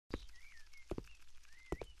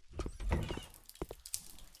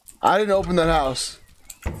I didn't open that house.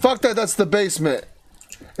 Fuck that, that's the basement.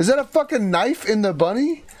 Is that a fucking knife in the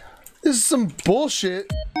bunny? This is some bullshit.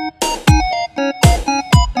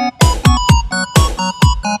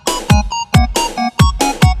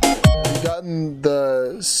 Gotten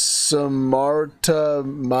the Samarta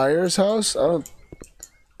Myers house?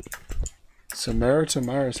 Samarta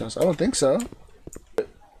Myers house? I don't think so.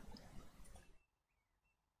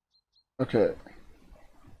 Okay.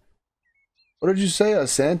 What did you say? A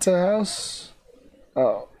Santa house?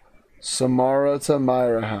 Oh. Samarta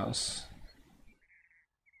Myra house.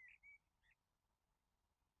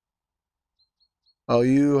 Oh,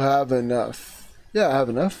 you have enough. Yeah, I have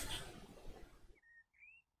enough.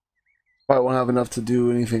 I won't have enough to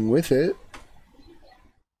do anything with it. I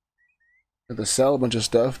have to sell a bunch of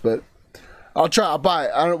stuff, but I'll try. I'll buy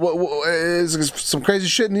it. I don't. What is some crazy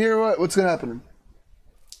shit in here? What's gonna happen?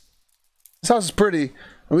 This house is pretty,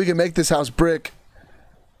 and we can make this house brick.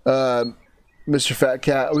 Mr. Fat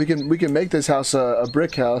Cat, we can make this house a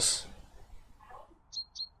brick house.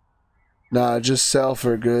 Nah, just sell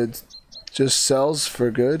for good. Just sells for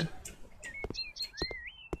good.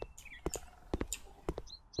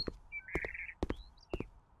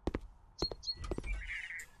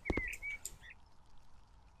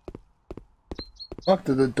 Fuck,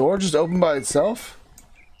 did the door just open by itself?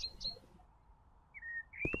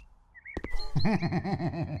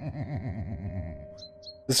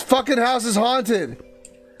 This fucking house is haunted.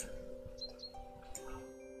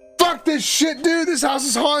 Fuck this shit, dude. This house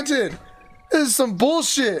is haunted. This is some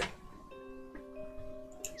bullshit.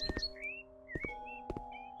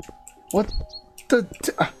 What the...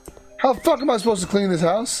 How the fuck am I supposed to clean this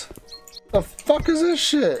house? The fuck is this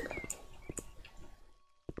shit?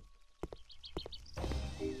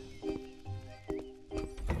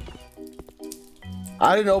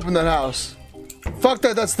 I didn't open that house. Fuck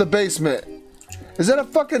that, that's the basement. Is that a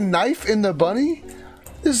fucking knife in the bunny?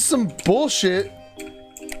 This is some bullshit.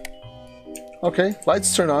 Okay,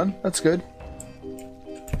 lights turn on. That's good.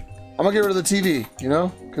 I'm gonna get rid of the TV, you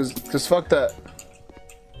know? Cause fuck that.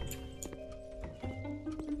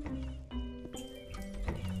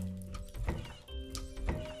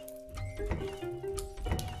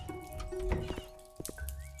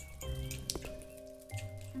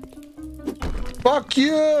 Fuck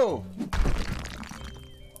you!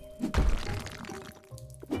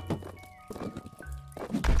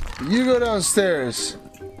 You go downstairs.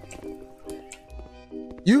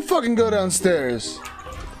 You fucking go downstairs.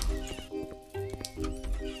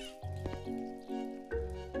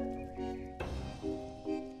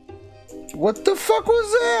 What the fuck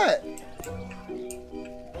was that?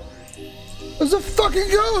 It was a fucking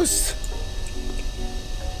ghost.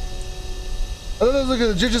 I thought it was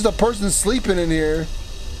like just a person sleeping in here.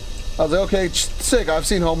 I was like, okay, sick. I've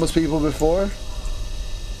seen homeless people before.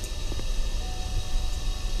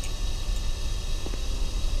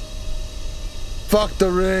 Fuck the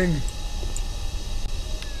ring.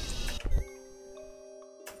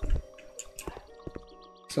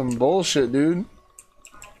 Some bullshit, dude.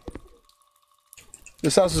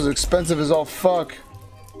 This house is expensive as all fuck.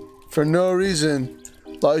 For no reason.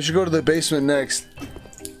 Well, you should go to the basement next.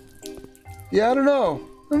 Yeah, I don't know.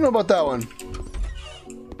 I don't know about that one.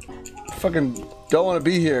 Fucking don't want to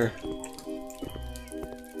be here.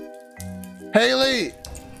 Haley!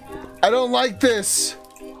 I don't like this.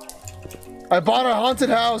 I bought a haunted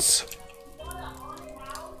house.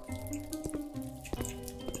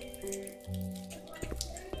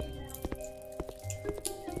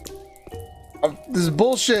 This is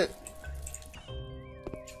bullshit.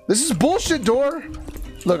 This is bullshit, door.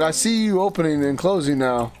 Look, I see you opening and closing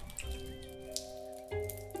now.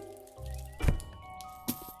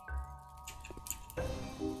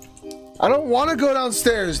 I don't want to go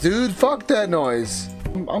downstairs, dude. Fuck that noise.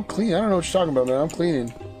 I'm clean. I don't know what you're talking about, man. I'm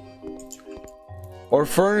cleaning. Or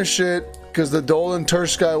furnish it, because the Dolan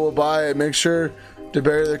Tursh guy will buy it. Make sure to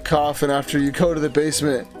bury the coffin after you go to the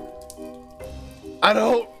basement. I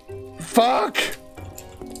don't... Fuck!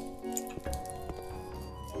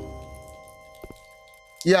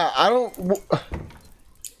 Yeah, I don't...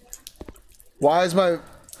 Why is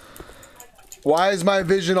my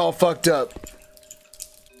vision all fucked up?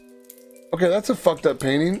 Okay, that's a fucked up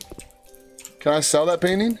painting. Can I sell that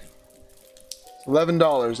painting? $11.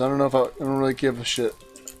 I don't know if I don't really give a shit.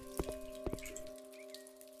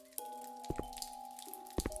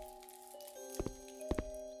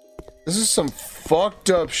 This is some fucked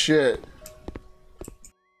up shit.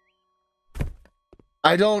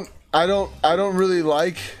 I don't really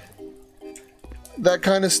like that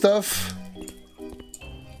kind of stuff.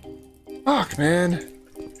 Fuck, man.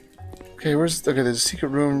 Okay, there's a secret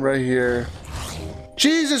room right here.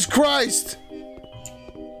 Jesus Christ!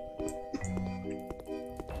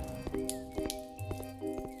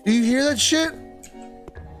 Do you hear that shit?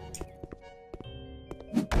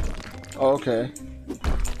 Oh, okay.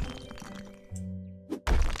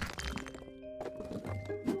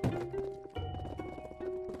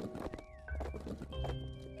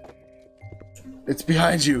 It's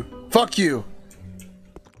behind you. Fuck you.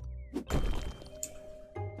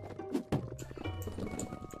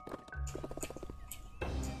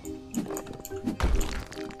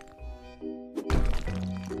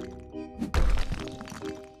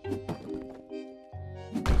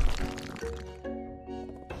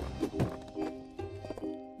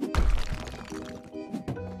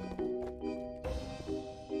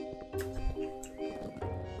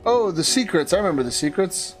 Oh, the secrets. I remember the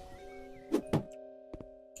secrets.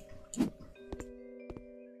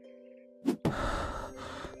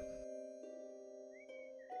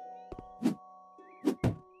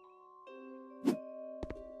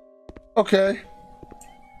 Okay.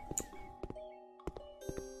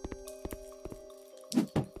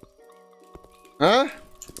 Huh?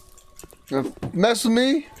 Gonna mess with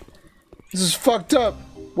me? This is fucked up.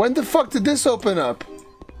 When the fuck did this open up?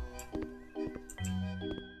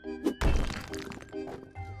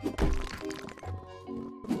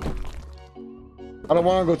 I don't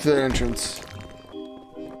want to go to the entrance.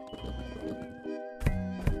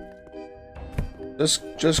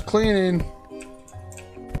 Just cleaning.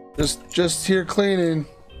 Just here cleaning.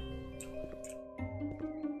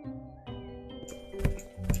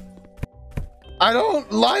 I don't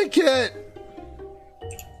like it.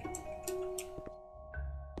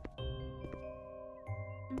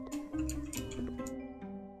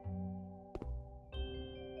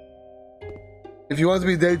 If you want it to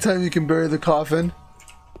be daytime, you can bury the coffin.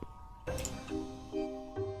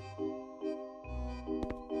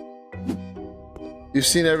 You've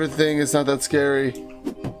seen everything, it's not that scary.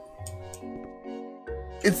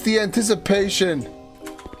 It's the anticipation.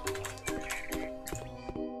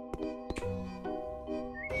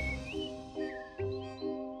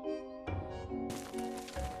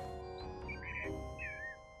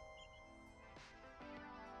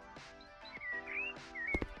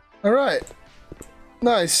 All right.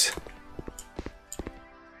 Nice.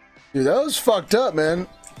 Dude, that was fucked up, man.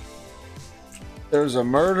 There was a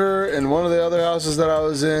murder in one of the other houses that I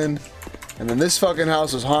was in, and then this fucking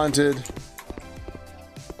house was haunted.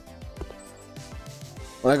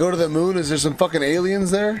 When I go to the moon, is there some fucking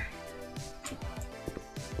aliens there?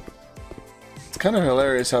 It's kind of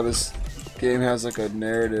hilarious how this game has like a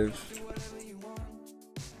narrative.